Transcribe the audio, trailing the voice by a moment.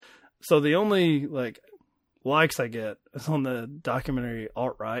So the only likes I get is on the documentary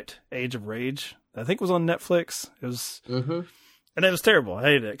Alt-Right, Age of Rage. I think it was on Netflix. It was, and it was terrible. I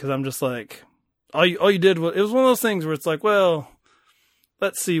hated it because I'm just like, all you did was, it was one of those things where it's like, well,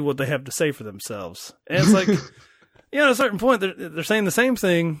 let's see what they have to say for themselves. And it's like, at a certain point, they're saying the same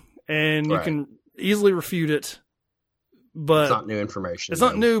thing, and you can easily refute it. But it's not new information. It's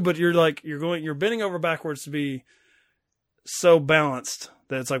not new, but you're bending over backwards to be so balanced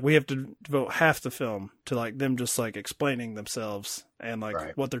that it's like we have to devote half the film to them just explaining themselves and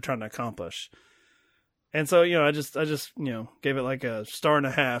what they're trying to accomplish. And so, I just gave it a 1.5 stars,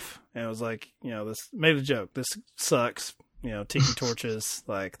 and it was this made a joke. This sucks. Tiki torches,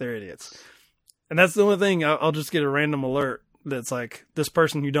 they're idiots. And that's the only thing. I'll just get a random alert that's this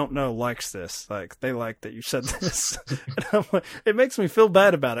person you don't know likes this. They like that you said this. And I'm it makes me feel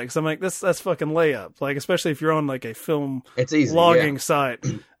bad about it because I'm that's fucking layup. Especially if you're on a film it's easy, logging site.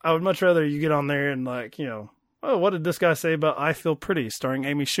 I would much rather you get on there and oh, what did this guy say about I Feel Pretty starring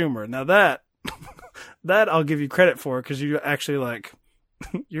Amy Schumer? Now that I'll give you credit for because you actually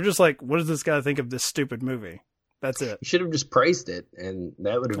you're just what does this guy think of this stupid movie? That's it. You should have just praised it, and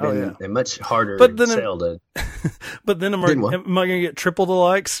that would have been a much harder sell to. But then am I going to get triple the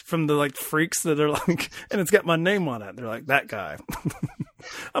likes from the freaks that are and it's got my name on it? They're like, that guy.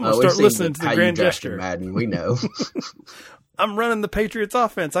 I'm going to start listening to the Grand Gesture. Madden, we know. I'm running the Patriots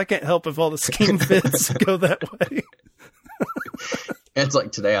offense. I can't help if all the scheme fits go that way. It's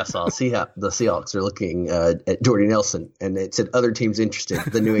today I saw the Seahawks are looking at Jordy Nelson, and it said other teams interested,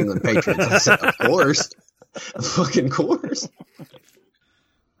 the New England Patriots. I said, of course. Of fucking course.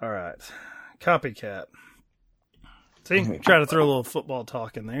 All right. Copycat. See, try to throw a little football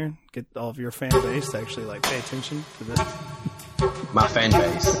talk in there. Get all of your fan base to actually pay attention to this. My fan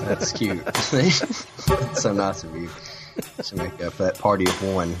base. That's cute. That's so nice of you to make up that party of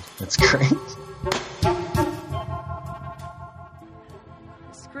one. That's great.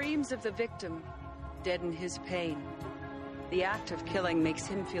 The screams of the victim deaden his pain. The act of killing makes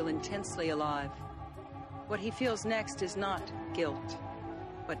him feel intensely alive. What he feels next is not guilt,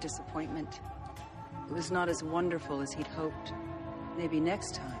 but disappointment. It was not as wonderful as he'd hoped. Maybe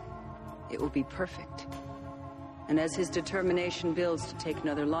next time, it will be perfect. And as his determination builds to take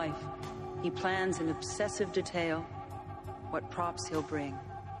another life, he plans in obsessive detail what props he'll bring,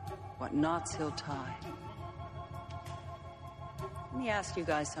 what knots he'll tie. Let me ask you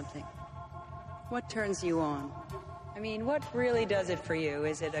guys something. What turns you on? What really does it for you?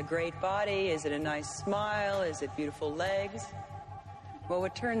 Is it a great body? Is it a nice smile? Is it beautiful legs? Well,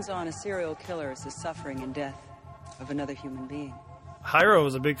 what turns on a serial killer is the suffering and death of another human being. Hyro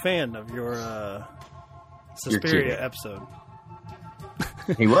was a big fan of your Suspiria episode.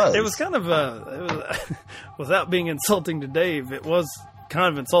 He was. It was kind of, without being insulting to Dave, it was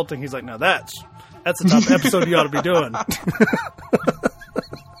kind of insulting. He's like, now that's the type of episode you ought to be doing.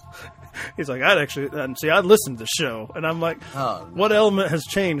 He's like, I'd listened to the show. And I'm like, what element has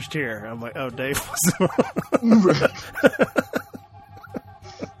changed here? I'm like, Dave was.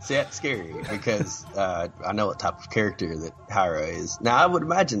 See, that's scary because I know what type of character that Hyro is. Now, I would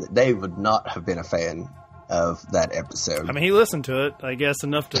imagine that Dave would not have been a fan of that episode. He listened to it, I guess,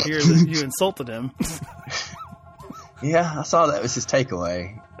 enough to hear that you insulted him. Yeah, I saw that was his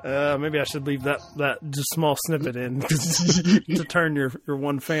takeaway. Maybe I should leave that just small snippet in to turn your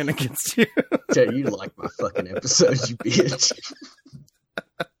one fan against you. Tell you like my fucking episodes, you bitch.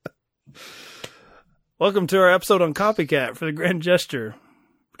 Welcome to our episode on Copycat for the Grand Gesture.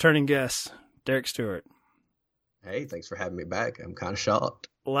 Returning guest, Derek Stewart. Hey, thanks for having me back. I'm kind of shocked.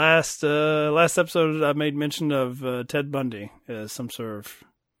 Last episode, I made mention of Ted Bundy as some sort of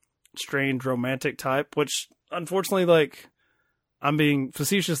strange romantic type, which unfortunately, I'm being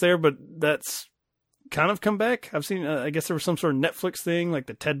facetious there, but that's kind of come back. I've seen, I guess there was some sort of Netflix thing, like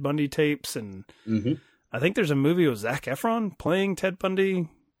the Ted Bundy tapes, and I think there's a movie with Zac Efron playing Ted Bundy.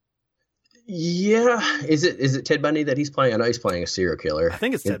 Yeah. Is it Ted Bundy that he's playing? I know he's playing a serial killer. I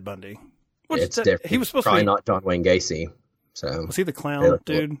think it's Ted Bundy. It's definitely he was supposed probably to be, not John Wayne Gacy. So was he the clown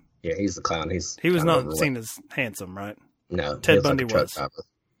dude? Yeah, he's the clown. He was not seen as handsome, right? No, Ted Bundy was.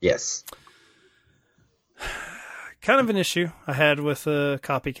 Yes. Kind of an issue I had with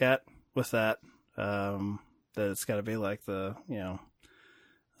Copycat with that. That it's got to be like the,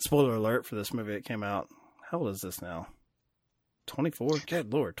 spoiler alert for this movie that came out. How old is this now? 24?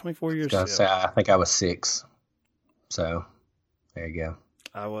 Good Lord, 24 years ago. I think I was 6. So, there you go.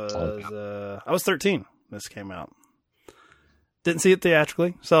 I was 13 when this came out. Didn't see it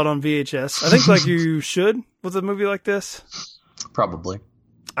theatrically. Saw it on VHS. I think like you should with a movie like this. Probably.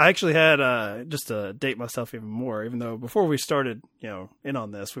 I actually had, just to date myself even more, even though before we started, in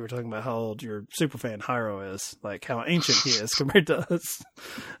on this, we were talking about how old your superfan Hyro is, like how ancient he is compared to us.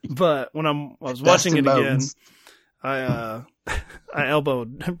 But when I was watching it again, I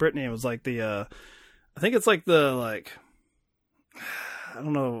elbowed Brittany. It was like I think it's like I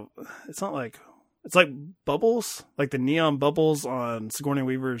don't know. It's not like, it's like bubbles, like the neon bubbles on Sigourney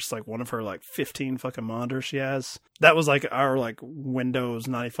Weaver's, like one of her like 15 fucking monitors she has. That was like our like Windows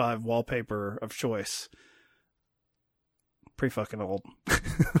 95 wallpaper of choice. Pretty fucking old.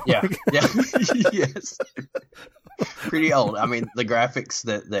 Yeah. Yeah. Yes. Pretty old. I mean, the graphics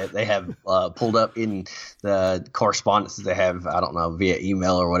that they have pulled up in the correspondence that they have, I don't know, via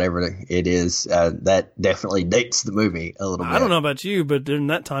email or whatever it is, that definitely dates the movie a little bit. I don't know about you, but during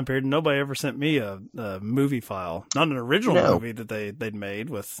that time period, nobody ever sent me a movie file. Not an original movie that they'd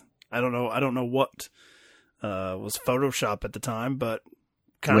made with, I don't know what was Photoshop at the time, but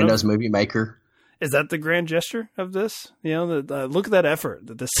kind Windows of. Movie Maker. Is that the grand gesture of this? Look at that effort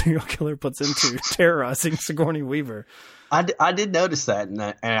that this serial killer puts into terrorizing Sigourney Weaver. I did notice that, and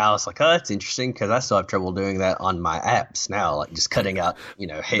I was like, oh, that's interesting, because I still have trouble doing that on my apps now, like just cutting out,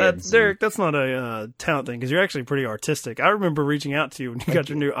 heads. Derek, that's not a talent thing, because you're actually pretty artistic. I remember reaching out to you when you got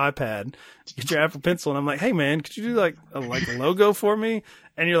your new iPad, you get your Apple Pencil, and I'm like, hey man, could you do like a logo for me?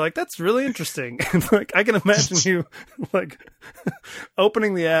 And you're like, that's really interesting. And like, I can imagine you like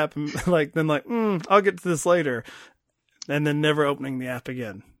opening the app and then I'll get to this later, and then never opening the app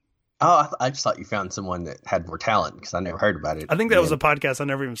again. Oh, I just thought you found someone that had more talent, because I never heard about it. I think that was a podcast I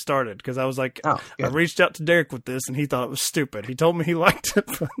never even started, because I was like, I reached out to Derek with this, and he thought it was stupid. He told me he liked it.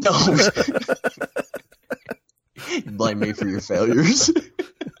 But... No. Blame me for your failures.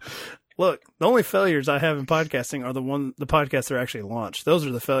 Look, the only failures I have in podcasting are the podcasts that are actually launched. Those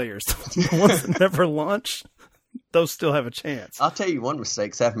are the failures. The ones that never launch, those still have a chance. I'll tell you one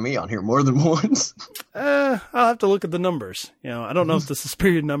mistake's having me on here more than once. I'll have to look at the numbers. I don't know if the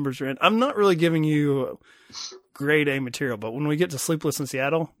Suspiria numbers are in. I'm not really giving you grade A material, but when we get to Sleepless in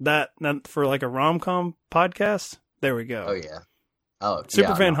Seattle, that for like a rom-com podcast, there we go. Oh, yeah. Oh,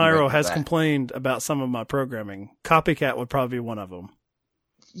 Superfan Hyro has complained about some of my programming. Copycat would probably be one of them.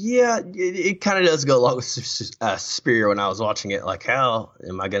 Yeah, it kind of does go along with Suspiria when I was watching it. Like, how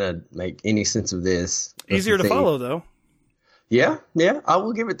am I going to make any sense of this? Easier to follow, though. Yeah, I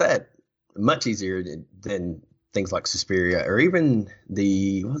will give it that. Much easier than things like Suspiria, or even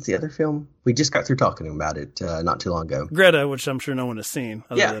what's the other film? We just got through talking about it not too long ago. Greta, which I'm sure no one has seen.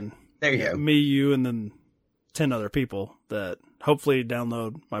 Other than there you go. Me, you, and then 10 other people that hopefully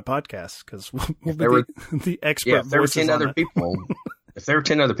download my podcast, because we'll be the expert voices on it. If there were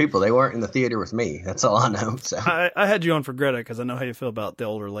 10 other people, they weren't in the theater with me. That's all I know. So. I had you on for Greta because I know how you feel about the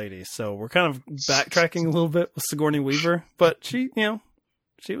older ladies. So we're kind of backtracking a little bit with Sigourney Weaver. But she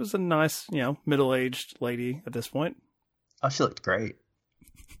was a nice, middle-aged lady at this point. Oh, she looked great.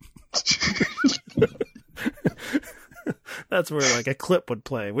 That's where like a clip would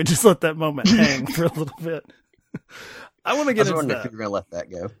play. We just let that moment hang for a little bit. I want to get into that. If you're going to let that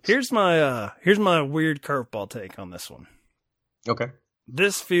go. Here's my weird curveball take on this one. Okay.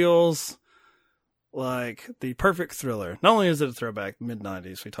 This feels like the perfect thriller. Not only is it a throwback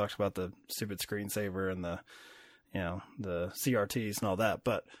mid-90s, we talked about the stupid screensaver and the CRTs and all that,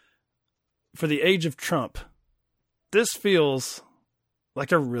 but for the age of Trump, this feels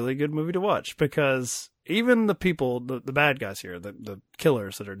like a really good movie to watch, because even the people, the bad guys here, the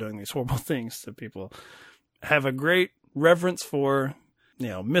killers that are doing these horrible things to people, have a great reverence for,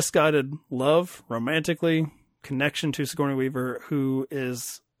 misguided love, romantically, connection to Sigourney Weaver, who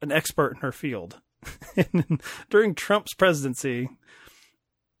is an expert in her field. And during Trump's presidency,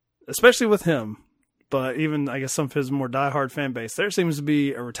 especially with him, but even I guess some of his more diehard fan base, there seems to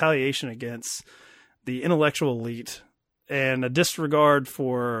be a retaliation against the intellectual elite and a disregard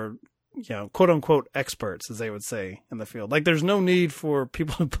for, quote unquote experts, as they would say in the field. Like, there's no need for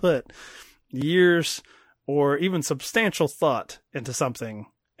people to put years or even substantial thought into something,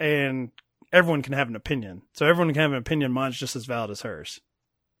 and everyone can have an opinion. So everyone can have an opinion. Mine's just as valid as hers.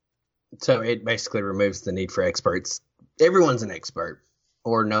 So it basically removes the need for experts. Everyone's an expert,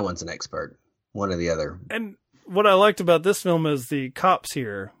 or no one's an expert. One or the other. And what I liked about this film is the cops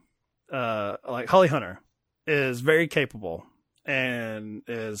here, like Holly Hunter, is very capable and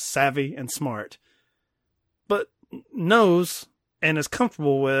is savvy and smart, but knows and is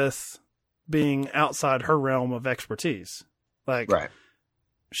comfortable with being outside her realm of expertise. Like, right.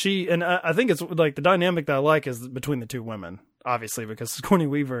 And I think it's like the dynamic that I like is between the two women, obviously, because Sigourney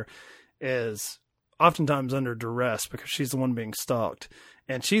Weaver is oftentimes under duress because she's the one being stalked,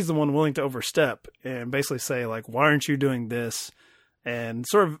 and she's the one willing to overstep and basically say, like, why aren't you doing this? and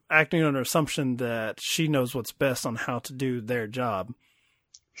sort of acting under assumption that she knows what's best on how to do their job.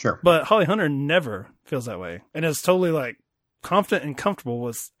 Sure. But Holly Hunter never feels that way and is totally like confident and comfortable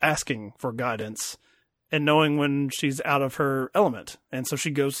with asking for guidance and knowing when she's out of her element. And so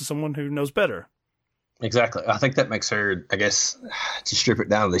she goes to someone who knows better. Exactly. I think that makes her, I guess, to strip it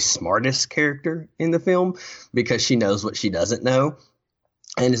down, the smartest character in the film, because she knows what she doesn't know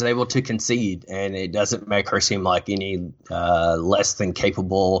and is able to concede. And it doesn't make her seem like any less than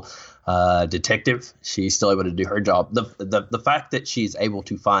capable detective. She's still able to do her job. The fact that she's able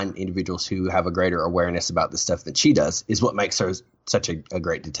to find individuals who have a greater awareness about the stuff that she does is what makes her such a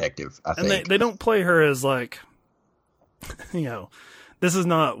great detective, I think. And they don't play her as like, you know, this is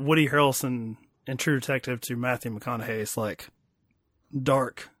not Woody Harrelson in True Detective to Matthew McConaughey's like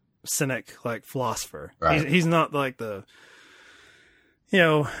dark, cynic, like philosopher. Right. He's not like the, you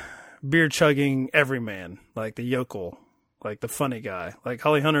know, beer chugging everyman, like the yokel, like the funny guy. Like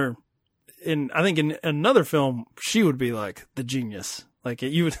Holly Hunter, I think in another film, she would be like the genius. Like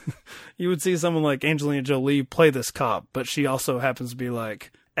you would see someone like Angelina Jolie play this cop, but she also happens to be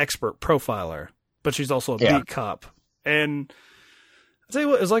like expert profiler, but she's also a beat cop. And I'll tell you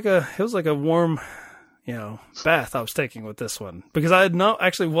what, it was like a warm, you know, bath I was taking with this one, because I had not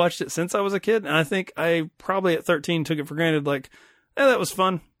actually watched it since I was a kid. And I think I probably at 13 took it for granted. Like, that was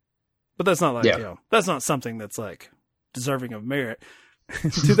fun, but that's not like, you know, that's not something that's like deserving of merit.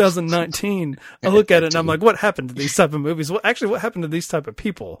 In 2019, I look at it and I'm like, what happened to these type of movies? What happened to these type of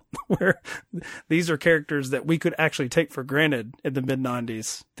people where these are characters that we could actually take for granted in the mid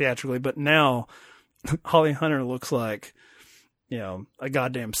 90s theatrically. But now Holly Hunter looks like, you know, a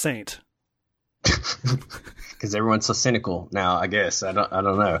goddamn saint. Because everyone's so cynical now, I guess. I don't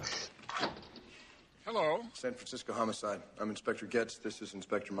know. Hello. San Francisco Homicide. I'm Inspector Getz. This is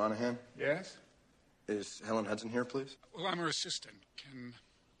Inspector Monahan. Yes? Is Helen Hudson here, please? Well, I'm her assistant. Can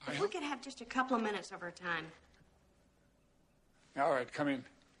I If we could have just a couple of minutes of her time. All right, come in.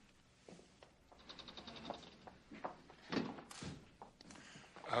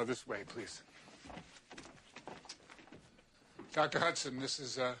 This way, please. Dr. Hudson, this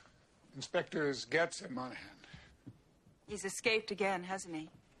is Inspectors Getz and Monahan. He's escaped again, hasn't he?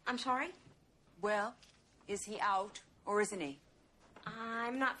 I'm sorry? Well, is he out or isn't he?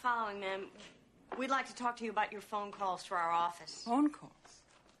 I'm not following, ma'am. We'd like to talk to you about your phone calls to our office. Phone calls?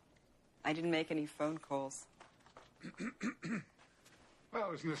 I didn't make any phone calls.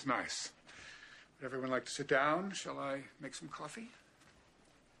 Well, isn't this nice? Would everyone like to sit down? Shall I make some coffee?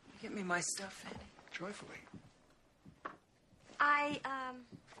 Get me my stuff, Fanny. Joyfully. I,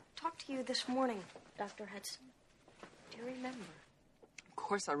 talked to you this morning, Dr. Hudson. Do you remember? Of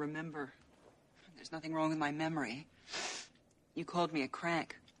course I remember. There's nothing wrong with my memory. You called me a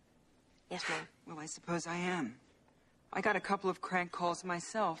crank. Yes, ma'am. Well, I suppose I am. I got a couple of crank calls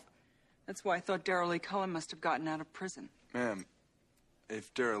myself. That's why I thought Darrell Lee Cullen must have gotten out of prison. Ma'am,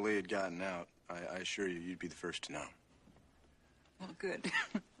 if Darrell Lee had gotten out, I assure you, you'd be the first to know. Well, good.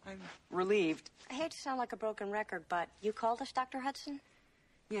 I'm relieved. I hate to sound like a broken record, but you called us, Dr. Hudson?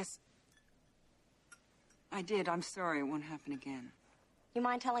 Yes. I did. I'm sorry it won't happen again. You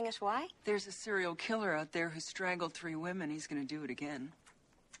mind telling us why? There's a serial killer out there who strangled 3 women. He's going to do it again.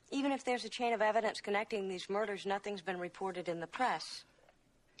 Even if there's a chain of evidence connecting these murders, nothing's been reported in the press.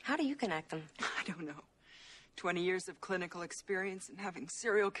 How do you connect them? I don't know. 20 years of clinical experience and having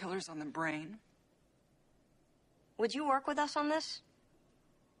serial killers on the brain. Would you work with us on this?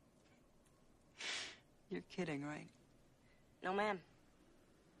 You're kidding, right? No, ma'am.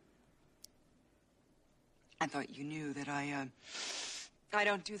 I thought you knew that I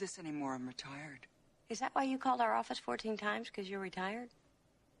don't do this anymore. I'm retired. Is that why you called our office 14 times? Because you're retired?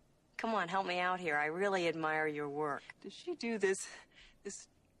 Come on, help me out here. I really admire your work. Does she do this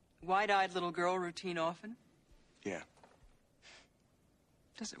wide-eyed little girl routine often? Yeah,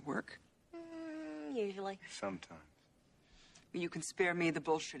 Does it work? Usually. sometimes. You can spare me the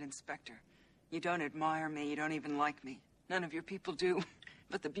bullshit, Inspector. You don't admire me. You don't even like me. None of your people do.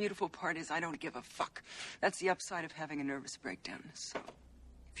 But the beautiful part is I don't give a fuck. That's the upside of having a nervous breakdown. So,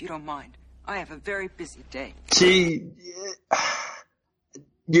 if you don't mind, I have a very busy day.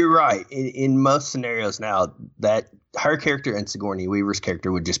 You're right. In most scenarios now, that her character and Sigourney Weaver's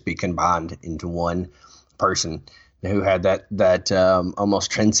character would just be combined into one person who had that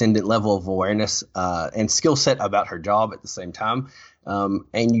almost transcendent level of awareness and skill set about her job at the same time.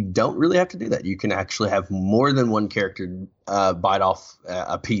 And you don't really have to do that. You can actually have more than one character bite off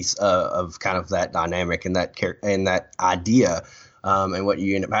a piece of kind of that dynamic and that idea. And what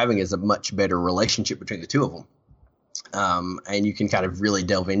you end up having is a much better relationship between the two of them. And you can kind of really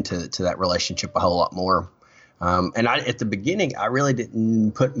delve into that relationship a whole lot more And at the beginning, I really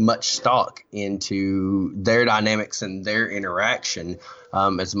didn't put much stock into their dynamics and their interaction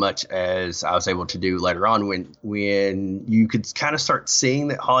as much as I was able to do later on when you could kind of start seeing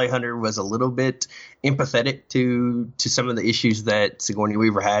that Holly Hunter was a little bit empathetic to some of the issues that Sigourney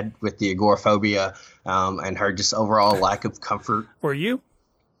Weaver had with the agoraphobia and her just overall lack of comfort. Were you?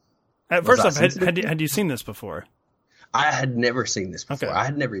 First off, had you seen this before? I had never seen this before. Okay. I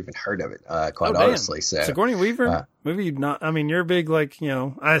had never even heard of it, quite honestly. So Sigourney Weaver, movie not. I mean, you're big, like,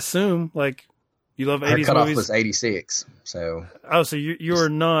 I assume, like, you love 80s movies. Her cutoff was 86, so. Oh, so you're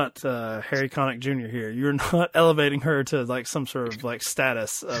not Harry Connick Jr. here. You're not elevating her to, like, some sort of, like,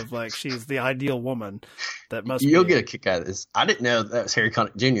 status of, like, she's the ideal woman that must You'll get a kick out of this. I didn't know that was Harry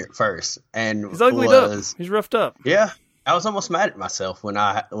Connick Jr. at first. And he's uglied up. He's roughed up. Yeah. I was almost mad at myself when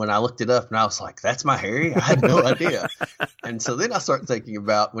I looked it up, and I was like, "That's my Harry." I had no idea. And so then I started thinking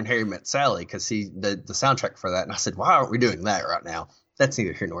about When Harry Met Sally, because he did the soundtrack for that, and I said, "Why aren't we doing that right now?" That's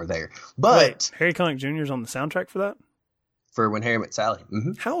neither here nor there. But wait, Harry Connick Jr. is on the soundtrack for that? For When Harry Met Sally.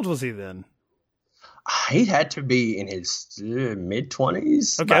 Mm-hmm. How old was he then? He had to be in his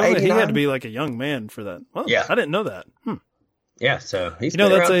mid-20s. Okay, he had to be like a young man for that. Well, yeah, I didn't know that. Yeah, so he's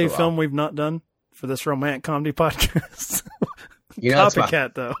that's a film we've not done for this romantic comedy podcast.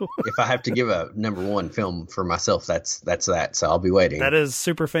 COPYCAT, though. If I have to give a number one film for myself, that's that. So I'll be waiting. That is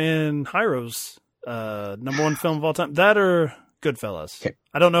Superfan Hyro's number one film of all time. That or Goodfellas. Okay.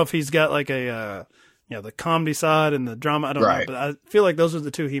 I don't know if he's got like a the comedy side and the drama. I don't know, but I feel like those are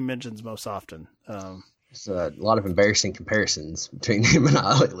the two he mentions most often. There's a lot of embarrassing comparisons between him and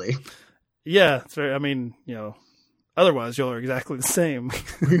I lately. Yeah, it's very. I mean, otherwise y'all are exactly the same.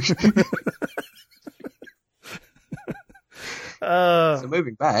 So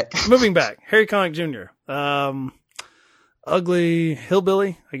moving back, Harry Connick Jr. Ugly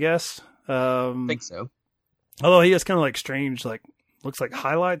hillbilly, I guess. I think so. Although he has kind of like strange, like looks like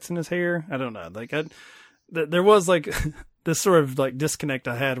highlights in his hair. I don't know. Like there was like this sort of like disconnect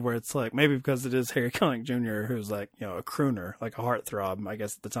I had where it's like maybe because it is Harry Connick Jr. who's like a crooner, like a heartthrob, I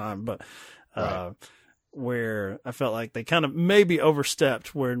guess at the time, but where I felt like they kind of maybe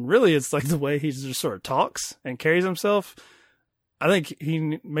overstepped. When really it's like the way he just sort of talks and carries himself. I think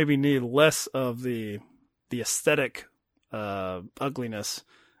he maybe needed less of the aesthetic ugliness,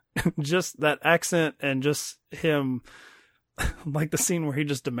 just that accent and just him, like the scene where he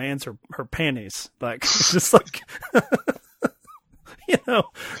just demands her panties, like just like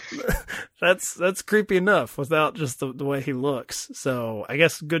that's creepy enough without just the way he looks. So I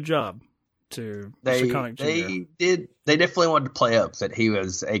guess good job to Mr. Connick Jr. They definitely wanted to play up that he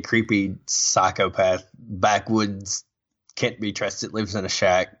was a creepy psychopath, backwoods. Can't be trusted, lives in a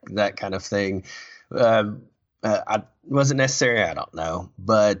shack, that kind of thing. I wasn't necessary, I don't know,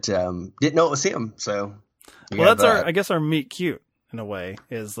 but didn't know it was him. So, that's I guess our meet cute in a way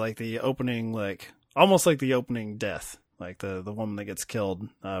is like the opening, like almost like the opening death, like the woman that gets killed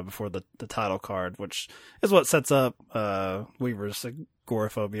before the title card, which is what sets up Weaver's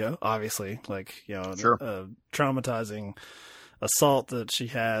agoraphobia, obviously, like traumatizing assault that she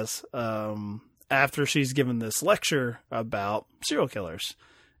has. After she's given this lecture about serial killers.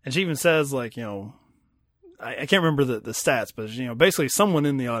 And she even says, like, I can't remember the stats, but, basically someone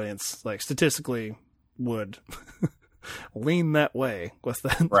in the audience, like, statistically would lean that way with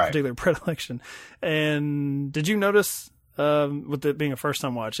that particular predilection. And did you notice, with it being a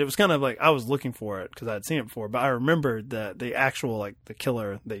first-time watch, it was kind of like I was looking for it because I had seen it before, but I remembered that the actual, like, the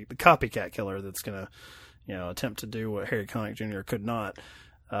killer, the copycat killer that's going to, attempt to do what Harry Connick Jr. could not,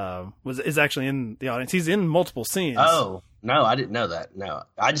 is actually in the audience. He's in multiple scenes. Oh, no, I didn't know that. No,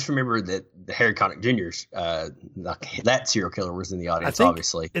 I just remember that the Harry Connick Jr.'s, that serial killer was in the audience,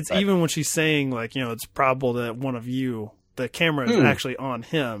 obviously. It's even when she's saying, like, it's probable that one of you, the camera is actually on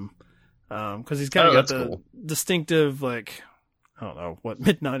him. Because he's kind of got the distinctive, like, I don't know, what,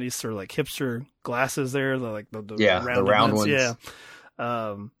 mid-90s sort of like hipster glasses there. The round ones. Yeah.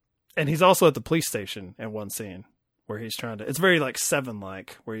 And he's also at the police station in one scene. Where he's trying to, it's very like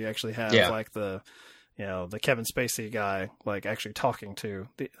Seven-like, where you actually have like the Kevin Spacey guy, like actually talking to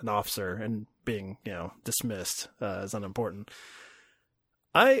an officer and being, dismissed as unimportant.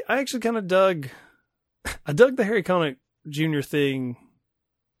 I actually kind of dug the Harry Connick Jr. thing,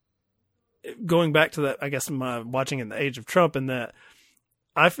 going back to that, I guess, my watching in the Age of Trump, and that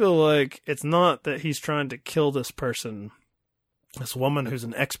I feel like it's not that he's trying to kill this person, this woman who's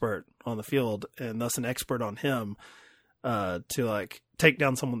an expert on the field and thus an expert on him, to like take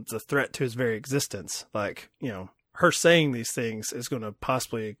down someone that's a threat to his very existence. Like, her saying these things is going to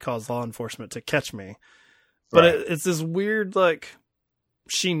possibly cause law enforcement to catch me. But it's this weird, like,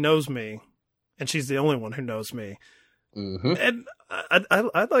 she knows me and she's the only one who knows me. Mm-hmm. And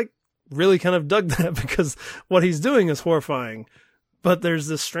I like really kind of dug that because what he's doing is horrifying, but there's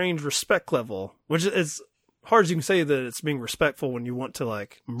this strange respect level, which is hard as you can say that it's being respectful when you want to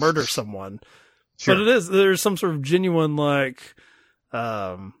like murder someone. Sure. But there's some sort of genuine like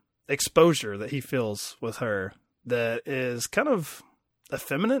exposure that he feels with her that is kind of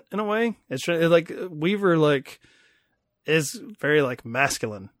effeminate in a way. It's like Weaver like is very like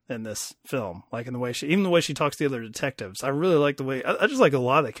masculine in this film, like in the way even the way she talks to the other detectives. I really like the way I just like a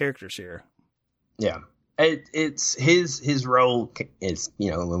lot of the characters here. Yeah, it's his role is,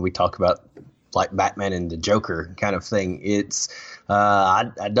 you know, when we talk about like Batman and the Joker kind of thing, it's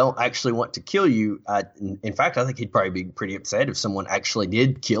I don't actually want to kill you. In fact, I think he'd probably be pretty upset if someone actually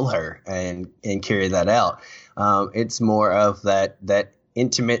did kill her and carry that out. It's more of that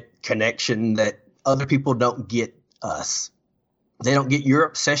intimate connection that other people don't get us. They don't get your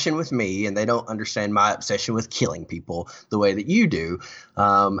obsession with me, and they don't understand my obsession with killing people the way that you do.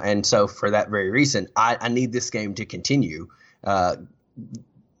 And so for that very reason, I need this game to continue,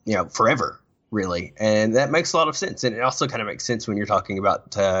 forever. Really. And that makes a lot of sense. And it also kind of makes sense when you're talking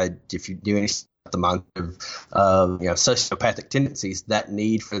about if you do anything about the mind of sociopathic tendencies, that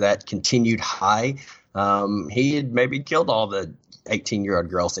need for that continued high. He had maybe killed all the 18-year-old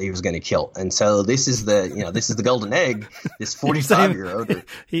girls that he was going to kill. And so this is the golden egg, this 45-year-old.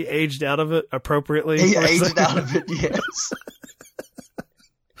 He aged out of it appropriately. He aged out of it, yes.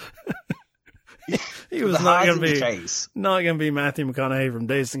 He was not going to be Matthew McConaughey from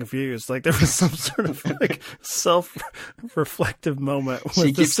Dazed and Confused. Like there was some sort of like self-reflective moment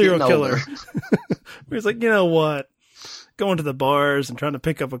with the serial killer. He was like, you know what? Going to the bars and trying to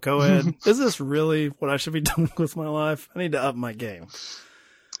pick up a co-ed. Is this really what I should be doing with my life? I need to up my game.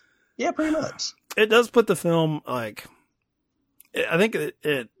 Yeah, pretty much. It does put the film like, I think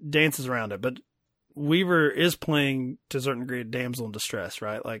it dances around it, but Weaver is playing to a certain degree a damsel in distress,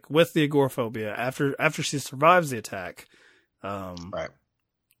 right? Like with the agoraphobia after she survives the attack, right,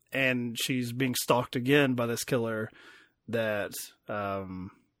 and she's being stalked again by this killer. That I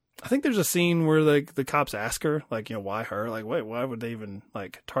think there's a scene where like the cops ask her, like, you know, why her? Like, wait, why would they even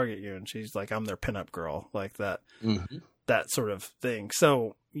like target you? And she's like, I'm their pinup girl, like that, that sort of thing.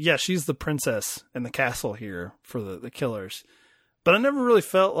 So yeah, she's the princess in the castle here for the killers. But I never really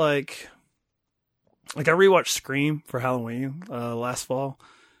felt like I rewatched Scream for Halloween last fall,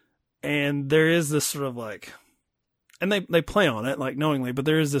 and there is this sort of like, and they play on it like knowingly, but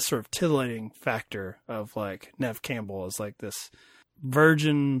there is this sort of titillating factor of like Neve Campbell is like this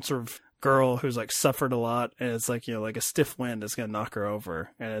virgin sort of girl who's like suffered a lot, and it's like, you know, like a stiff wind is gonna knock her over,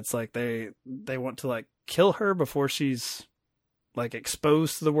 and it's like they want to like kill her before she's like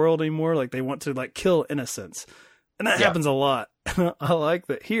exposed to the world anymore. Like they want to like kill innocence, and that happens a lot. I like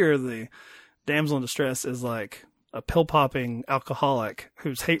that here the damsel in distress is like a pill popping alcoholic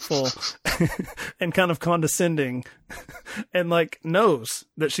who's hateful and kind of condescending and like knows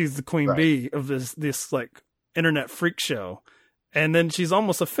that she's the queen bee of this like internet freak show. And then she's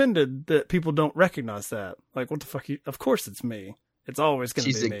almost offended that people don't recognize that. Like, what the fuck? Of course it's me. It's always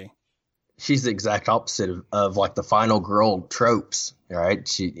going to be me. She's the exact opposite of like the final girl tropes, right?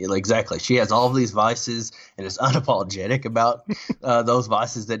 She has all of these vices and is unapologetic about those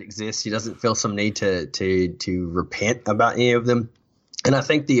vices that exist. She doesn't feel some need to repent about any of them. And I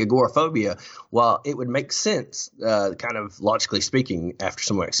think the agoraphobia, while it would make sense, kind of logically speaking, after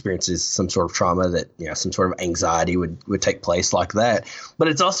someone experiences some sort of trauma that, you know, some sort of anxiety would take place like that. But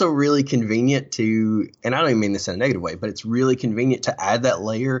it's also really convenient to, and I don't even mean this in a negative way, but it's really convenient to add that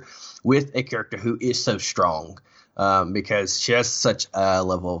layer with a character who is so strong, because she has such a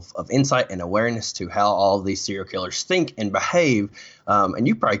level of insight and awareness to how all of these serial killers think and behave. And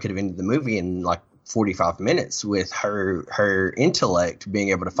you probably could have ended the movie in like 45 minutes with her intellect being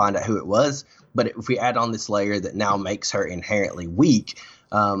able to find out who it was. But if we add on this layer that now makes her inherently weak,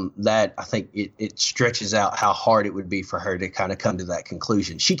 that I think it stretches out how hard it would be for her to kind of come to that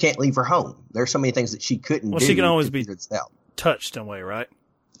conclusion. She can't leave her home. There's so many things that she couldn't do. Well, she can always be touched in a way, right?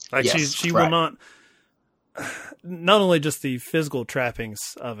 Like she will not only just the physical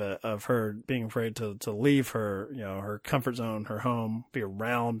trappings of it, of her being afraid to leave her, you know, her comfort zone, her home, be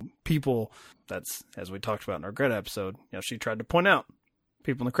around people. That's, as we talked about in our Greta episode, you know, she tried to point out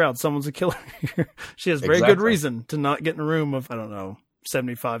people in the crowd, someone's a killer here. She has very good reason to not get in a room of,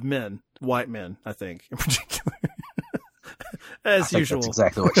 75 men, white men, I think, in particular. As usual. That's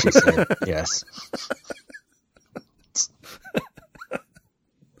exactly what she said. Yes.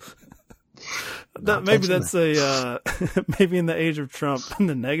 Maybe that's maybe in the age of Trump in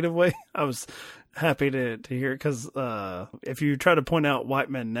the negative way. I was happy to hear it because if you try to point out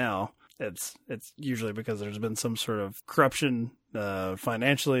white men now, it's usually because there's been some sort of corruption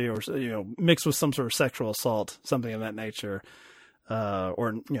financially, or mixed with some sort of sexual assault, something of that nature,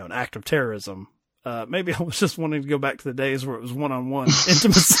 or an act of terrorism. Maybe I was just wanting to go back to the days where it was one-on-one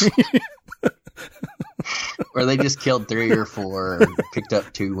intimacy. Where they just killed 3 or 4, picked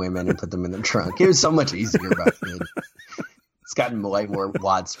up 2 women and put them in the trunk. It was so much easier back then. It's gotten way more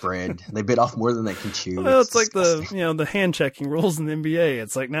widespread. They bit off more than they can chew. Well, it's like the hand checking rules in the NBA.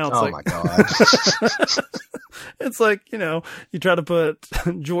 It's like now it's my god. It's like, you try to put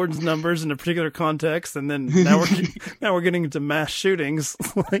Jordan's numbers in a particular context, and then now we're getting into mass shootings.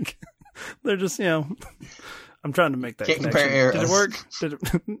 Like they're just, I'm trying to make that Can't connection. compare Did it eras. work? Did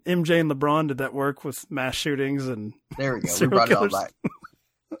MJ and LeBron, did that work with mass shootings and There we go. We serial brought killers? it all back.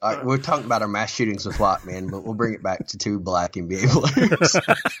 All right, we're talking about our mass shootings with white men, but we'll bring it back to 2 black NBA players.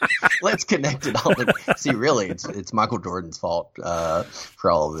 Let's connect it all. See, really, it's Michael Jordan's fault for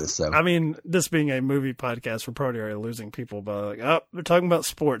all of this. So I mean, this being a movie podcast, we're probably already losing people by they're talking about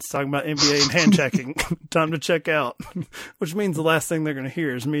sports, talking about NBA and hand checking. Time to check out. Which means the last thing they're going to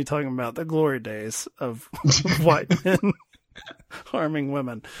hear is me talking about the glory days of white men harming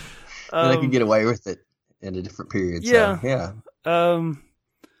women. they could get away with it in a different period. Yeah. So, yeah.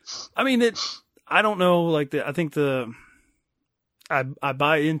 I mean, I don't know. I think I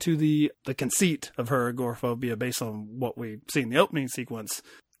buy into the conceit of her agoraphobia based on what we see in the opening sequence.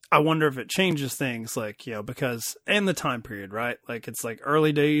 I wonder if it changes things, because and the time period, right? Like it's like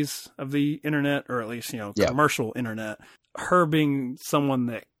early days of the internet, or at least commercial internet. Her being someone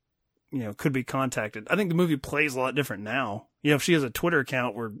that could be contacted. I think the movie plays a lot different now. If she has a Twitter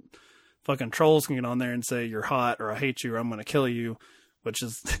account where fucking trolls can get on there and say you're hot or I hate you or I'm going to kill you, which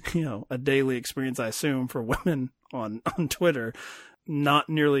is, a daily experience, I assume, for women on Twitter, not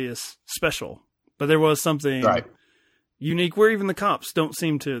nearly as special. But there was something unique where even the cops don't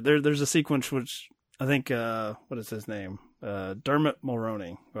seem to. There's a sequence which I think, what is his name? Dermot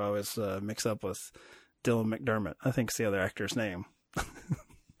Mulroney, who I always mix up with Dylan McDermott. I think it's the other actor's name.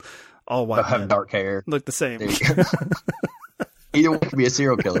 All white men. Have dark hair. Look the same. Either one could be a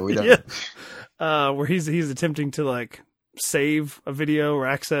serial killer. We don't know. Where he's attempting to save a video or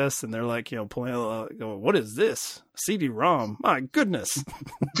access, and they're pulling out, what is this? CD-ROM? My goodness.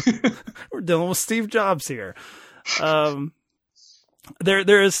 We're dealing with Steve Jobs here.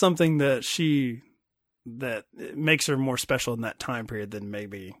 There is something that makes her more special in that time period than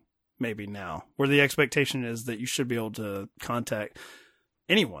maybe now, where the expectation is that you should be able to contact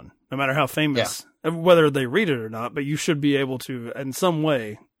anyone, no matter how famous, whether they read it or not, but you should be able to, in some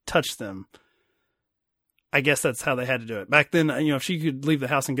way, touch them. I guess that's how they had to do it. Back then, if she could leave the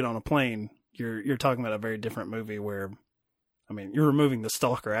house and get on a plane, you're talking about a very different movie where, you're removing the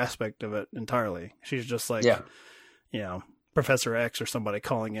stalker aspect of it entirely. She's just like, Professor X or somebody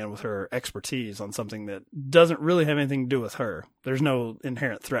calling in with her expertise on something that doesn't really have anything to do with her. There's no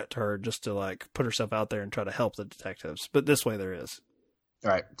inherent threat to her just to put herself out there and try to help the detectives. But this way there is.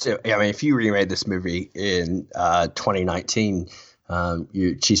 All right. So, if you remade this movie in 2019,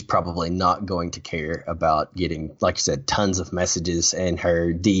 she's probably not going to care about getting, like you said, tons of messages in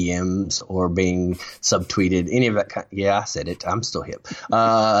her DMs or being subtweeted, any of that kind. Yeah, I said it. I'm still hip.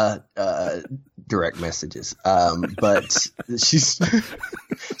 Direct messages. But she's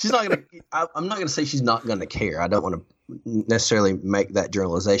not going to, I'm not going to say she's not going to care. I don't want to necessarily make that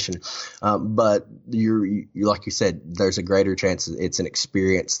generalization. But you're like you said, there's a greater chance that it's an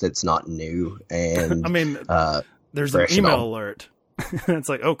experience that's not new. And there's an email alert. It's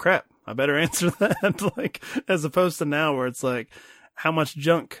like, oh crap, I better answer that. As opposed to now where it's like, how much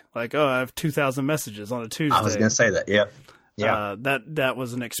junk? I have 2,000 messages on a Tuesday. I was going to say that. Yeah. Yeah. That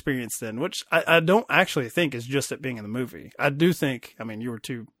was an experience then, which I don't actually think is just it being in the movie. I do think, you were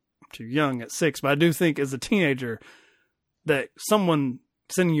too young at 6, but I do think as a teenager that someone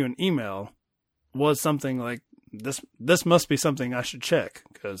sending you an email was something like this must be something I should check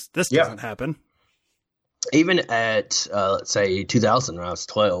because this doesn't happen. Even at, let's say 2000 when I was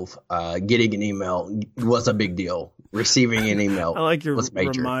 12, getting an email was a big deal. Receiving an email I like your was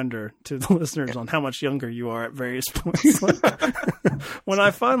major. reminder to the listeners on how much younger you are at various points. When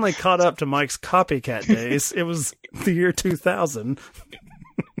I finally caught up to Mike's COPYCAT days, it was the year 2000.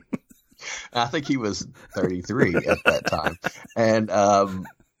 I think he was 33 at that time. And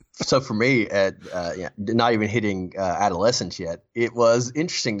so for me, at not even hitting adolescence yet, it was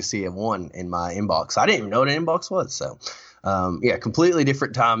interesting to see a 1 in my inbox. I didn't even know what an inbox was. So, completely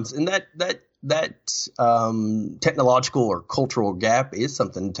different times. And that technological or cultural gap is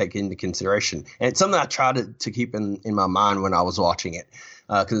something to take into consideration. And it's something I try to keep in my mind when I was watching it.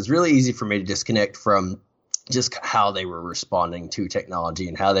 Because it's really easy for me to disconnect from just how they were responding to technology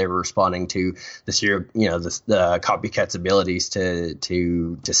and how they were responding to the copycat's abilities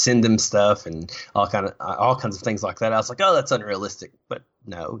to send them stuff and all kinds of things like that. I was like, oh, that's unrealistic, but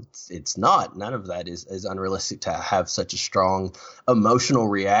no, it's not. None of that is unrealistic to have such a strong emotional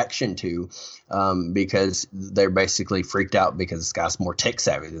reaction to, because they're basically freaked out because this guy's more tech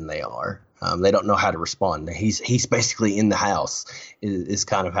savvy than they are. They don't know how to respond. He's basically in the house is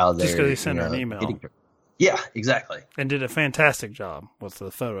kind of how they're just because he sent her an email. Yeah, exactly. And did a fantastic job with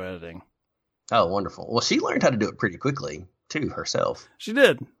the photo editing. Oh, wonderful. Well, she learned how to do it pretty quickly, too, herself. She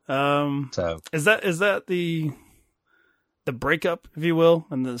did. So is that the breakup, if you will,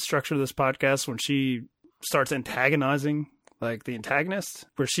 in the structure of this podcast, when she starts antagonizing, like, the antagonist,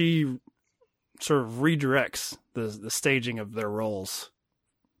 where she sort of redirects the staging of their roles?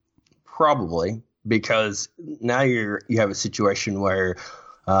 Probably, because now you have a situation where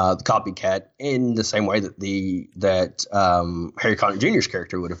the copycat, in the same way that Harry Connick Jr.'s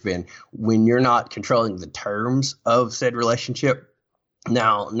character would have been, when you're not controlling the terms of said relationship,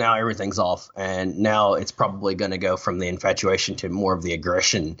 now everything's off, and now it's probably going to go from the infatuation to more of the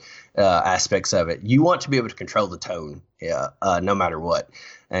aggression aspects of it. You want to be able to control the tone, no matter what.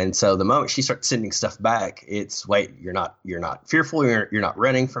 And so the moment she starts sending stuff back, it's, wait, you're not fearful, you're not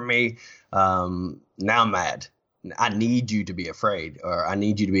running from me. Now I'm mad. I need you to be afraid, or I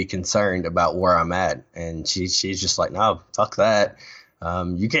need you to be concerned about where I'm at. And she's just like, no, fuck that.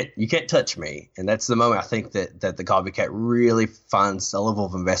 You can't touch me. And that's the moment I think that the copycat really finds a level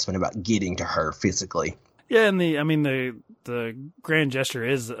of investment about getting to her physically. Yeah, and the grand gesture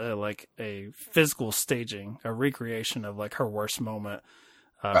is like a physical staging, a recreation of like her worst moment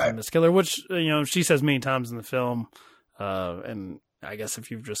from this killer, which she says many times in the film. And I guess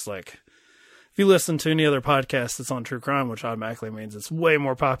if you listen to any other podcast that's on true crime, which automatically means it's way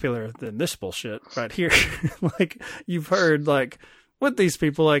more popular than this bullshit right here. Like, you've heard, like, with these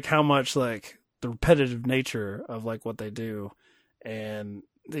people, like, how much, like, the repetitive nature of, like, what they do, and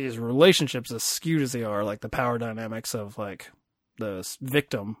these relationships, as skewed as they are, like, the power dynamics of, like, the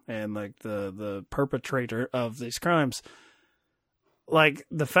victim and, like, the perpetrator of these crimes. Like,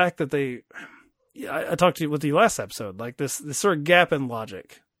 the fact that I talked to you with the last episode, like, this sort of gap in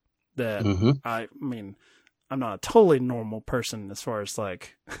logic that I'm not a totally normal person as far as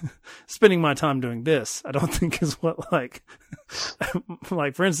like spending my time doing this. I don't think is what like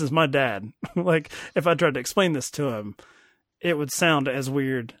for instance, my dad, like if I tried to explain this to him, it would sound as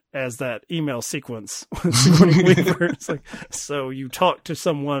weird as that email sequence with Sigourney Weaver. It's like, so you talk to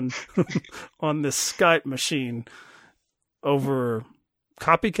someone on this Skype machine over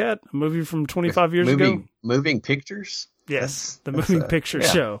COPYCAT, a movie from 25 years ago. Moving pictures? Yes, the moving picture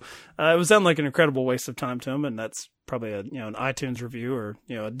show. It would sound like an incredible waste of time to him, and that's probably an iTunes review or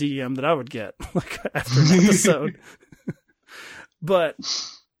a DM that I would get like after an episode. But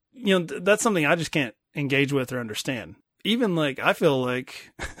that's something I just can't engage with or understand. Even like I feel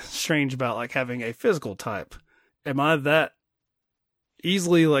like strange about like having a physical type. Am I that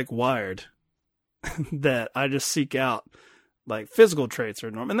easily like wired that I just seek out like physical traits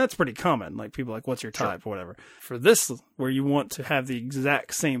are normal, and that's pretty common. Like people like, what's your type or whatever. For this, where you want to have the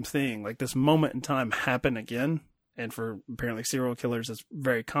exact same thing, like this moment in time happen again. And for apparently serial killers, it's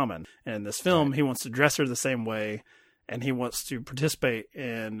very common. And in this film, he wants to dress her the same way, and he wants to participate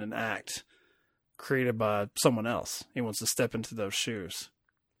in an act created by someone else. He wants to step into those shoes.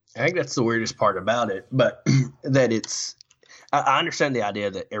 I think that's the weirdest part about it, but that I understand the idea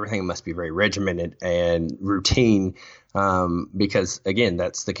that everything must be very regimented and routine, because again,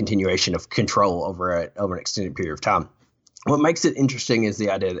 that's the continuation of control over an extended period of time. What makes it interesting is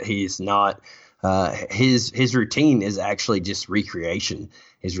the idea that he's not, his routine is actually just recreation.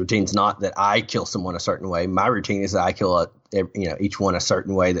 His routine's not that I kill someone a certain way. My routine is that I kill each one a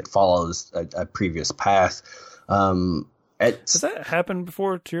certain way that follows a previous path. Has that happened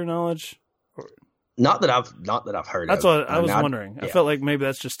before, to your knowledge? Not that I've heard That's of. That's what I was wondering. I felt like maybe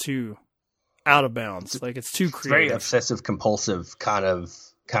that's just too out of bounds. Like it's too creative. It's very obsessive compulsive kind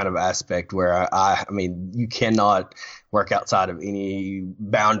of aspect where I mean, you cannot work outside of any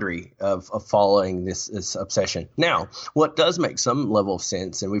boundary of following this obsession. Now, what does make some level of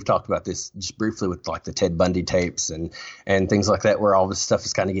sense, and we've talked about this just briefly with like the Ted Bundy tapes and things like that, where all this stuff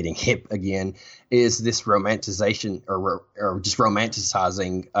is kind of getting hip again, is this romanticization or just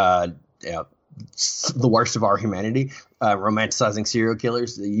romanticizing, the worst of our humanity, romanticizing serial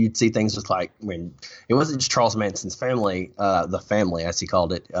killers. You'd see things with like when it wasn't just Charles Manson's family, the family as he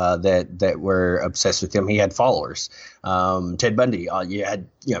called it, that were obsessed with him. He had followers. Ted Bundy, you had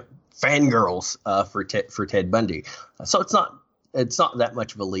fangirls for Ted Bundy. So it's not it's not that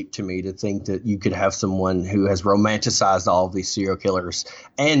much of a leap to me to think that you could have someone who has romanticized all of these serial killers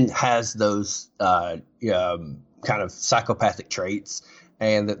and has those kind of psychopathic traits,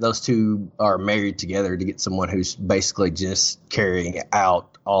 and that those two are married together to get someone who's basically just carrying out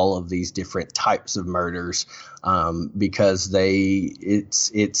all of these different types of murders, because it's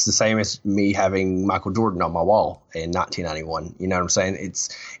the same as me having Michael Jordan on my wall in 1991. You know what I'm saying?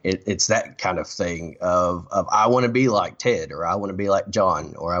 It's that kind of thing of I want to be like Ted, or I want to be like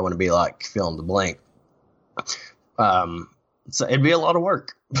John, or I want to be like fill in the blank. So it'd be a lot of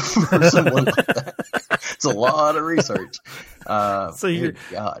work for someone like that. It's a lot of research. So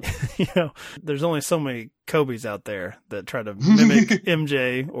God, there's only so many Kobe's out there that try to mimic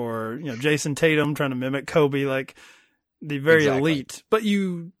MJ, or Jason Tatum trying to mimic Kobe, like the very elite. But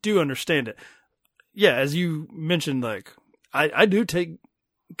you do understand it. Yeah, as you mentioned, like I do take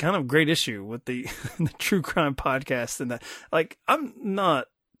kind of great issue with the true crime podcast, and that, like, I'm not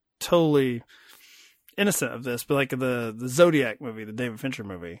totally innocent of this, but like the Zodiac movie, the David Fincher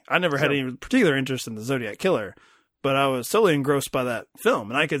movie, I never had any particular interest in the Zodiac killer, but I was totally engrossed by that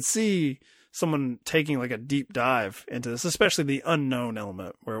film, and I could see someone taking like a deep dive into this, especially the unknown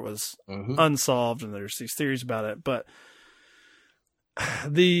element where it was unsolved and there's these theories about it. But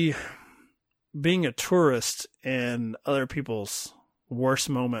the being a tourist in other people's worst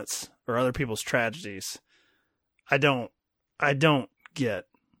moments or other people's tragedies, I don't get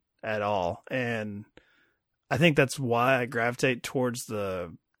at all. And I think that's why I gravitate towards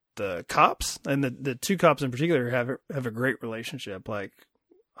the cops, and the two cops in particular have a great relationship. Like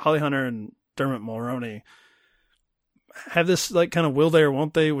Holly Hunter and Dermot Mulroney have this like kind of will they or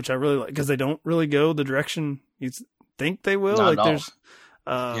won't they, which I really like, because they don't really go the direction you think they will. Not like there's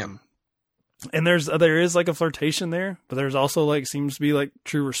and there is like a flirtation there, but there's also like seems to be like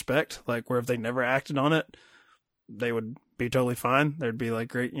true respect, like where if they never acted on it, they would be totally fine. There'd be like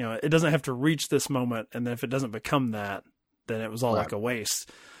great, it doesn't have to reach this moment, and then if it doesn't become that, then it was all like a waste.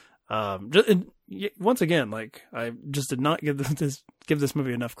 Once again, like I just did not give this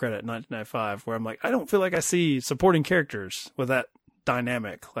movie enough credit in 1995, where I'm like, I don't feel like I see supporting characters with that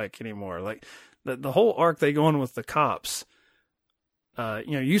dynamic like anymore. Like the whole arc they go on with the cops.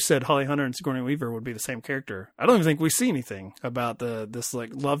 You said Holly Hunter and Sigourney Weaver would be the same character. I don't even think we see anything about this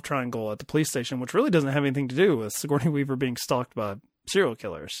like love triangle at the police station, which really doesn't have anything to do with Sigourney Weaver being stalked by serial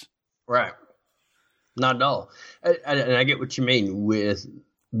killers. Right. Not at all. And I get what you mean with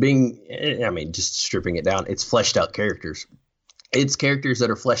being, just stripping it down. It's fleshed out characters. It's characters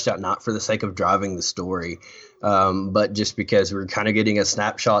that are fleshed out not for the sake of driving the story, but just because we're kind of getting a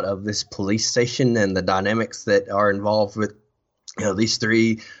snapshot of this police station and the dynamics that are involved with these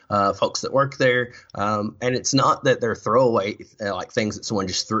three folks that work there. And it's not that they're throwaway like things that someone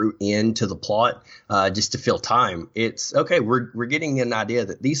just threw into the plot just to fill time. It's okay. We're getting an idea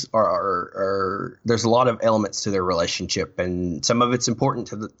that these are there's a lot of elements to their relationship, and some of it's important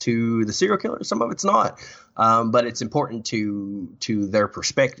to the serial killer, some of it's not. But it's important to their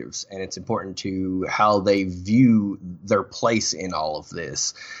perspectives, and it's important to how they view their place in all of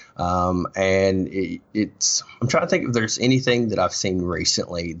this. And it's I'm trying to think if there's anything that I've seen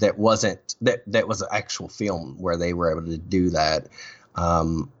recently that wasn't that was an actual film where they were able to do that.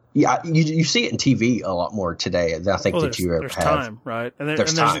 You see it in TV a lot more today than I think that you ever have. There's time, right? And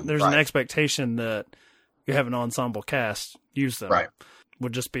there's an expectation that you have an ensemble cast use them. Right.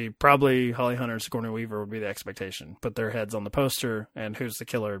 Would just be probably Holly Hunter and Sigourney Weaver would be the expectation. Put their heads on the poster and who's the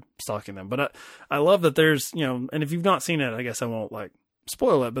killer stalking them. But I love that there's, and if you've not seen it, I guess I won't like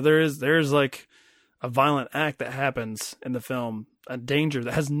spoil it, but there is like a violent act that happens in the film, a danger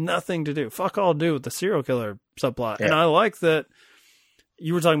that has nothing to do, fuck all to do with the serial killer subplot. Yeah. And I like that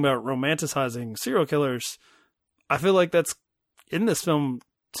you were talking about romanticizing serial killers. I feel like that's in this film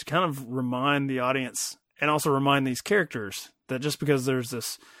to kind of remind the audience and also remind these characters that just because there's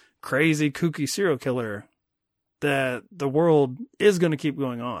this crazy kooky serial killer, that the world is going to keep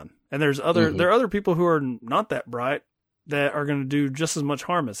going on. And there are other people who are not that bright that are going to do just as much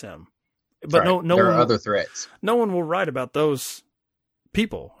harm as him. But right. There are other threats. No one will write about those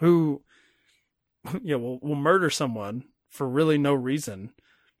people who will murder someone for really no reason.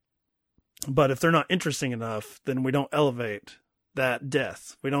 But if they're not interesting enough, then we don't elevate that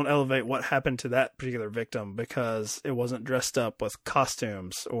death. We don't elevate what happened to that particular victim because it wasn't dressed up with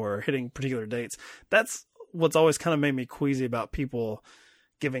costumes or hitting particular dates. That's what's always kind of made me queasy about people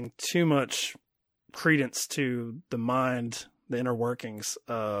giving too much credence to the mind, the inner workings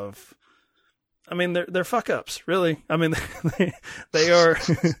of, they're fuck ups, really. They are,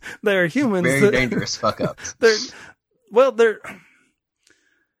 they are humans. Very dangerous fuck ups.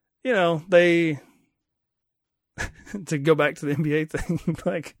 to go back to the NBA thing,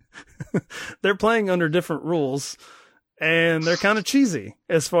 like they're playing under different rules and they're kind of cheesy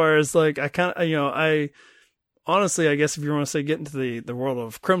as far as like, I honestly, I guess if you want to say get into the world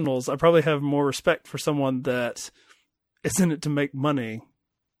of criminals, I probably have more respect for someone that is in it to make money.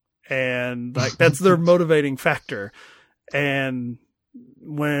 And like, that's their motivating factor. And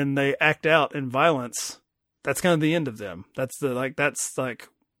when they act out in violence, that's kind of the end of them. That's like,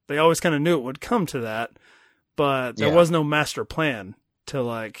 they always kind of knew it would come to that, but there was no master plan to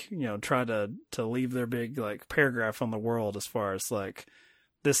like, try to leave their big like paragraph on the world as far as like,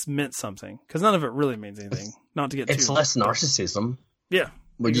 this meant something. Cause none of it really means anything. Not to get it's less narcissism. Yeah.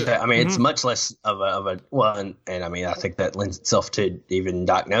 I mean, it's much less of a well, and I mean, I think that lends itself to even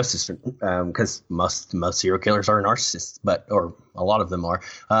diagnosis, because most serial killers are narcissists, or a lot of them are.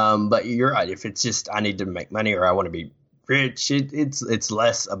 But you're right. If it's just I need to make money or I want to be rich, it's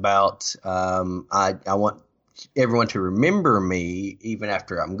less about I want everyone to remember me even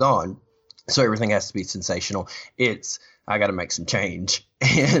after I'm gone. So everything has to be sensational. It's I got to make some change,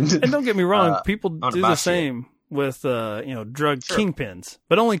 and don't get me wrong, people do the same with drug kingpins,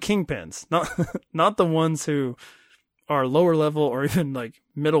 but only kingpins, not the ones who are lower level or even like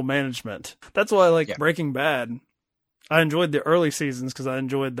middle management. That's why I like Breaking Bad. I enjoyed the early seasons because I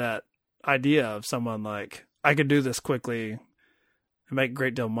enjoyed that idea of someone like I could do this quickly and make a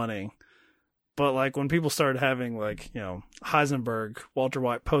great deal of money. But like when people started having like, Heisenberg, Walter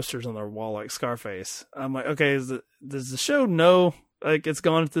White posters on their wall like Scarface, I'm like, okay, does the show know like it's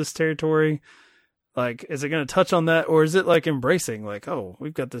gone into this territory? Like, is it going to touch on that? Or is it like embracing like, oh,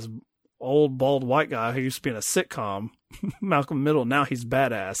 we've got this old bald white guy who used to be in a sitcom, Malcolm Middle. Now he's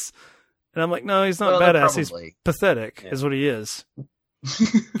badass. And I'm like, no, he's not badass. He's pathetic is what he is.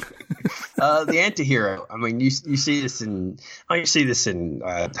 The anti-hero. I mean, you see this in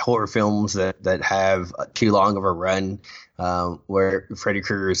horror films that have too long of a run, where Freddy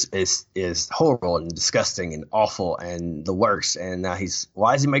Krueger is horrible and disgusting and awful and the worst. And now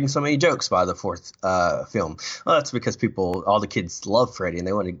why is he making so many jokes by the fourth film? Well, that's because all the kids love Freddy and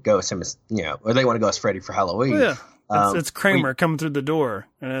they want to go as him as or they want to go as Freddy for Halloween. Well, yeah, it's Kramer coming through the door,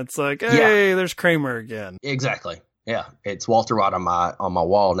 and it's like, hey, there's Kramer again. Exactly. Yeah, it's Walter White on my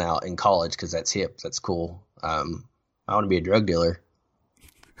wall now in college because that's hip. That's cool. I want to be a drug dealer.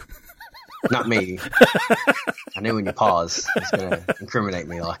 Not me. I knew when you pause, it's going to incriminate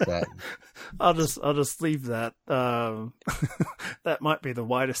me like that. I'll just leave that. That might be the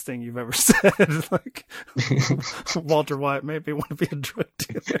whitest thing you've ever said. Like Walter White maybe want to be a drug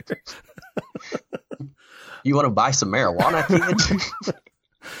dealer. You want to buy some marijuana, kid?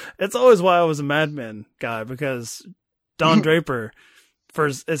 It's always why I was a Mad Men guy, because Don Draper, for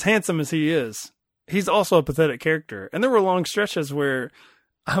as handsome as he is, he's also a pathetic character. And there were long stretches where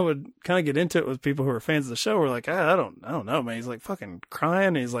I would kind of get into it with people who were fans of the show. We're like, I don't know, man. He's like fucking crying.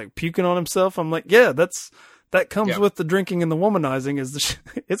 And he's like puking on himself. I'm like, yeah, that comes with the drinking and the womanizing.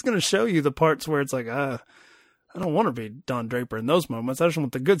 It's going to show you the parts where it's like, I don't want to be Don Draper in those moments. I just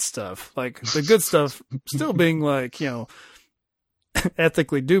want the good stuff. Like the good stuff still being like,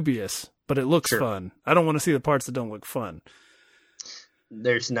 ethically dubious, but it looks fun. I don't want to see the parts that don't look fun. He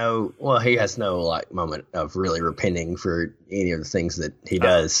has no like moment of really repenting for any of the things that he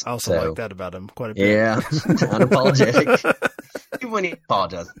does. I also like that about him quite a bit. Yeah, unapologetic. Even when he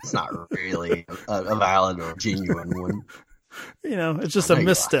apologizes, it's not really a valid or genuine one. It's just a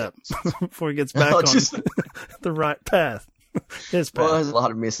misstep before he gets back on the right path. His path. Well, there's a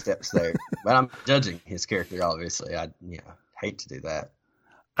lot of missteps there, but I'm judging his character. Obviously, I hate to do that.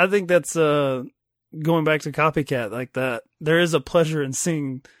 I think that's going back to Copycat like that. There is a pleasure in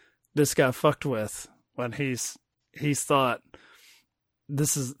seeing this guy fucked with when he's thought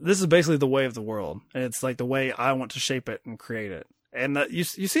this is basically the way of the world, and it's like the way I want to shape it and create it. And you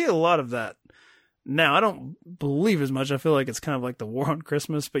see a lot of that now. I don't believe as much. I feel like it's kind of like the war on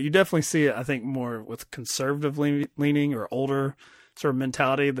Christmas, but you definitely see it, I think, more with conservative leaning or older sort of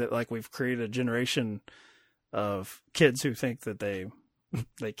mentality, that like we've created a generation of kids who think that they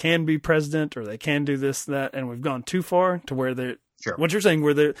can be president or they can do this, that, and we've gone too far to where they're what you're saying,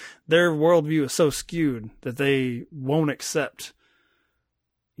 where their worldview is so skewed that they won't accept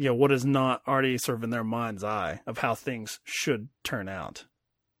what is not already sort of in their mind's eye of how things should turn out,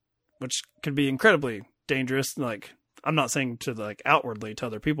 which can be incredibly dangerous. Like, I'm not saying to like outwardly to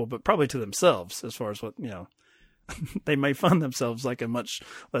other people, but probably to themselves, as far as what they may find themselves like a much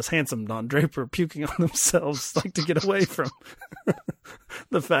less handsome Don Draper puking on themselves, like to get away from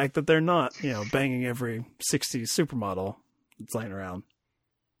the fact that they're not, banging every 60s supermodel that's laying around.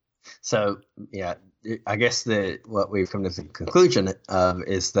 So, yeah, I guess what we've come to the conclusion of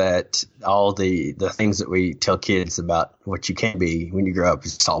is that all the things that we tell kids about what you can be when you grow up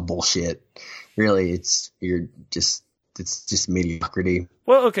is all bullshit. Really, it's just mediocrity.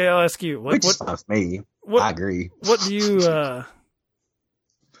 Well, okay, I'll ask you. Which is not me. I agree. What do you?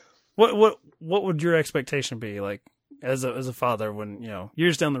 What would your expectation be like as a father when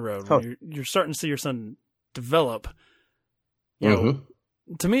years down the road when you're starting to see your son develop? You know,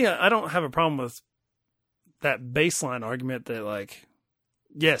 to me, I don't have a problem with that baseline argument that like,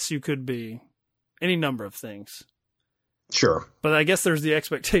 yes, you could be any number of things. Sure, but I guess there's the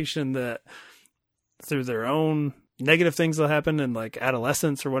expectation that through their own negative things that happen in like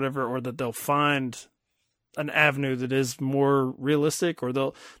adolescence or whatever, or that they'll find an avenue that is more realistic, or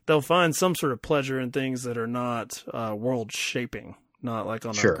they'll find some sort of pleasure in things that are not world shaping, not like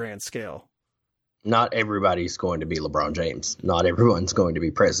on a grand scale. Not everybody's going to be LeBron James. Not everyone's going to be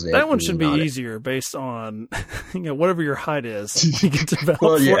president. That one should be easier based on whatever your height is. You get to about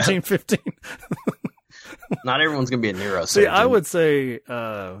 14, 15. Not everyone's going to be a neurosurgeon. See, I would say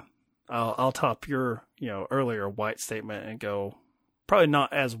I'll top your earlier white statement and go probably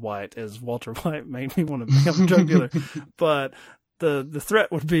not as white as Walter White made me want to become a drug dealer, but the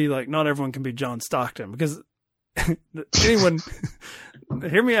threat would be like not everyone can be John Stockton, because anyone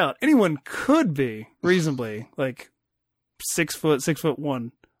hear me out, anyone could be reasonably like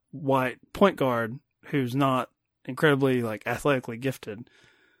 6'1" white point guard who's not incredibly like athletically gifted.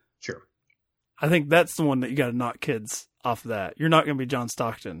 Sure. I think that's the one that you got to knock kids off of that. You're not going to be John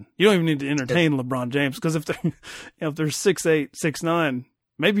Stockton. You don't even need to entertain LeBron James, because if they're 6'8", 6'9",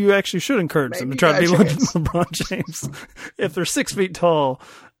 maybe you actually should encourage them to try to be like LeBron James. If they're 6 feet tall,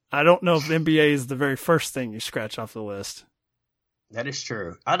 I don't know if the NBA is the very first thing you scratch off the list. That is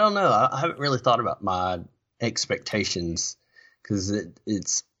true. I don't know. I haven't really thought about my expectations, because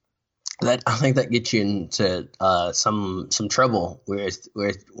it's that I think that gets you into some trouble with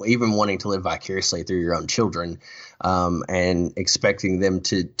even wanting to live vicariously through your own children, and expecting them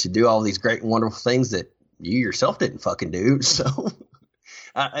to do all these great and wonderful things that you yourself didn't fucking do. So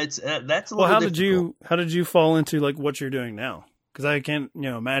that's a little difficult. How did you fall into like what you're doing now? Because I can't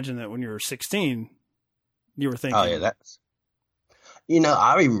imagine that when you were 16 you were thinking. Oh yeah, that's.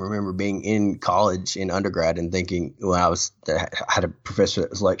 I even remember being in college in undergrad and thinking when I had a professor that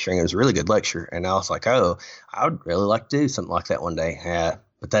was lecturing. It was a really good lecture, and I was like, "Oh, I would really like to do something like that one day." Yeah,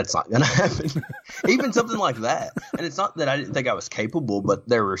 but that's not going to happen. Even something like that, and it's not that I didn't think I was capable, but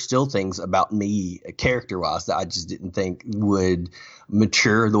there were still things about me, character-wise, that I just didn't think would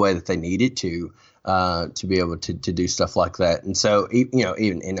mature the way that they needed to be able to do stuff like that. And so,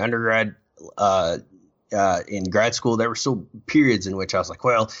 even in undergrad. In grad school, there were still periods in which I was like,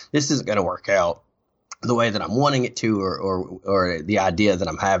 well, this isn't going to work out the way that I'm wanting it to, or the idea that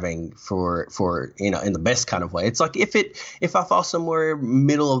I'm having for in the best kind of way. It's like if I fall somewhere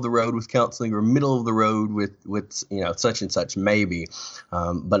middle of the road with counseling, or middle of the road with such and such, maybe.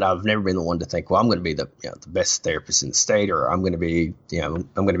 But I've never been the one to think, well, I'm going to be the best therapist in the state, or I'm going to be I'm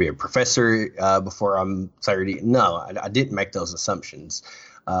going to be a professor before I'm 30. No, I didn't make those assumptions.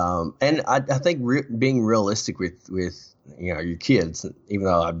 And I think being realistic with your kids, even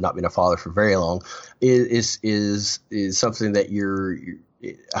though I've not been a father for very long, is something that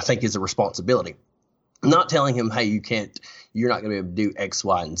I think is a responsibility. Not telling him, hey, you're not going to be able to do X,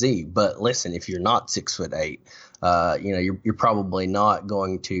 Y, and Z. But listen, if you're not 6'8", you're probably not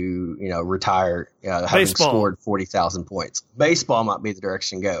going to retire having scored 40,000 points. Baseball might be the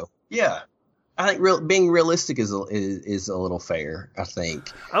direction to go. Yeah. I think being realistic is a little fair, I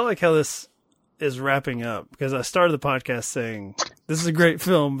think. I like how this is wrapping up, because I started the podcast saying this is a great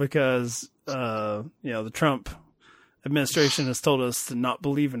film because the Trump administration has told us to not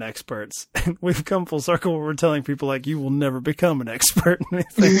believe in experts, and we've come full circle where we're telling people like you will never become an expert in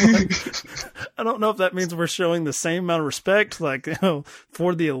anything. I don't know if that means we're showing the same amount of respect for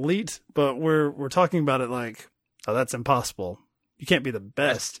the elite, but we're talking about it like, oh, that's impossible. You can't be the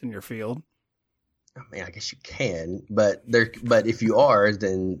best in your field. I mean, I guess you can, but if you are,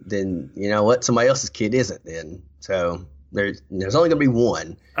 then you know what? Somebody else's kid isn't then. So there's only going to be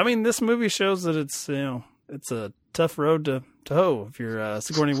one. I mean, this movie shows that it's a tough road to hoe if you're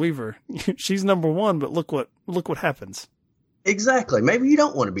Sigourney Weaver. She's number one, but look what happens. Exactly. Maybe you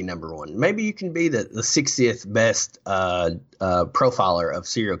don't want to be number one. Maybe you can be the 60th best profiler of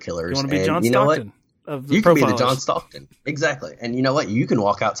serial killers. You want to be John Stockton of the You profilers. can be the John Stockton. Exactly. And you know what? You can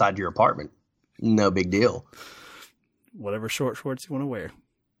walk outside your apartment. No big deal. Whatever shorts you want to wear.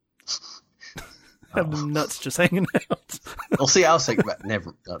 Have them nuts just hanging out. Well, see, I was thinking about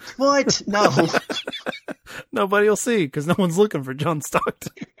never. What? No. Nobody will see because no one's looking for John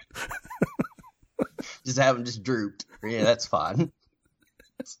Stockton. Just have them just drooped. Yeah, that's fine.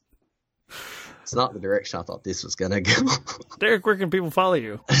 It's not the direction I thought this was going to go. Derek, where can people follow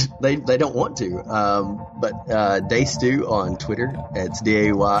you? They don't want to. But Daystew on Twitter. It's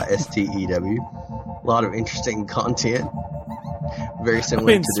DAYSTEW. A lot of interesting content. Very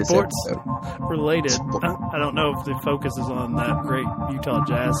similar to this sports episode. Related. I don't know if the focus is on that great Utah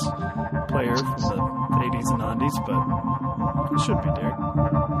Jazz player from the 80s and 90s, but it should be, Derek.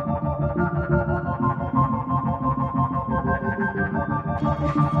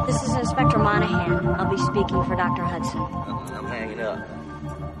 This is Inspector Monahan. I'll be speaking for Dr. Hudson. I'm hanging up.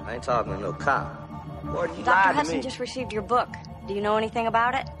 I ain't talking to no cop. Or you Dr. Hudson just received your book. Do you know anything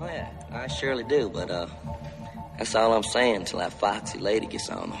about it? Oh, yeah, I surely do, but, that's all I'm saying until that foxy lady gets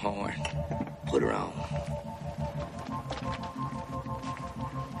on the horn. Put her on.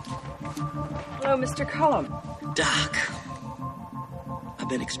 Hello, Mr. Cullum. Doc, I've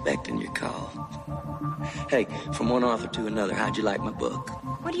been expecting your call. Hey, from one author to another, how'd you like my book?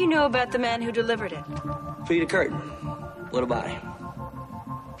 What do you know about the man who delivered it? Peter Curtin. What about him?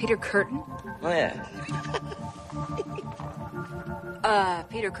 Peter Curtin? Oh, yeah.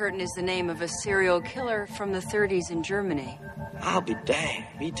 Peter Curtin is the name of a serial killer from the 30s in Germany. I'll be damned.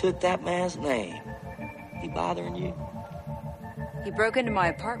 He took that man's name. He bothering you? He broke into my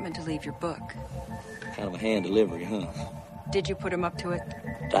apartment to leave your book. Kind of a hand delivery, huh? Did you put him up to it?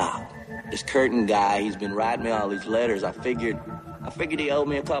 Doc, this Curtin guy, he's been writing me all these letters. I figured he owed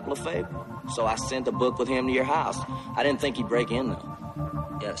me a couple of favors. So I sent the book with him to your house. I didn't think he'd break in, though.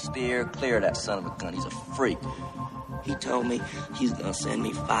 You gotta steer clear of that son of a gun. He's a freak. He told me he's gonna send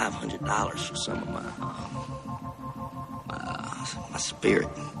me $500 for some of my spirit.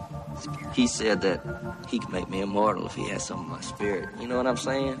 He said that he could make me immortal if he had some of my spirit. You know what I'm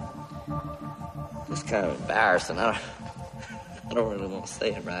saying? It's kind of embarrassing. I don't really want to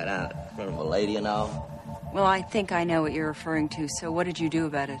say it right out in front of a lady and all. Well, I think I know what you're referring to, so what did you do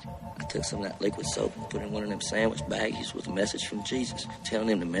about it? I took some of that liquid soap and put it in one of them sandwich baggies with a message from Jesus, telling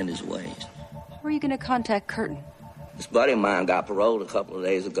him to mend his ways. How are you going to contact Curtin? This buddy of mine got paroled a couple of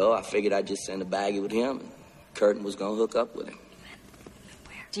days ago. I figured I'd just send a baggie with him, and Curtin was going to hook up with him.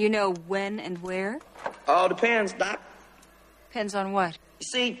 Do you know when and where? All depends, Doc. Depends on what? You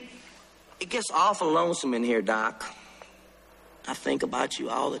see, it gets awful lonesome in here, Doc. I think about you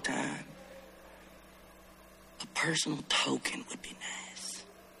all the time. A personal token would be nice.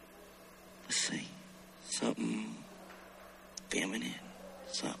 Let's see. Something feminine,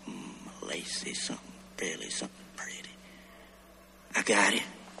 something lacy, something really, something pretty. I got it.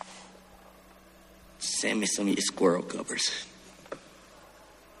 Send me some of your squirrel covers.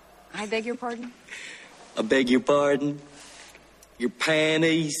 I beg your pardon? I beg your pardon? Your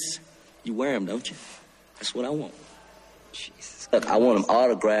panties. You wear them, don't you? That's what I want. Jesus. Look, I want them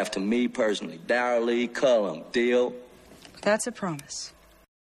autographed to me personally. Darrell Lee Cullum. Deal? That's a promise.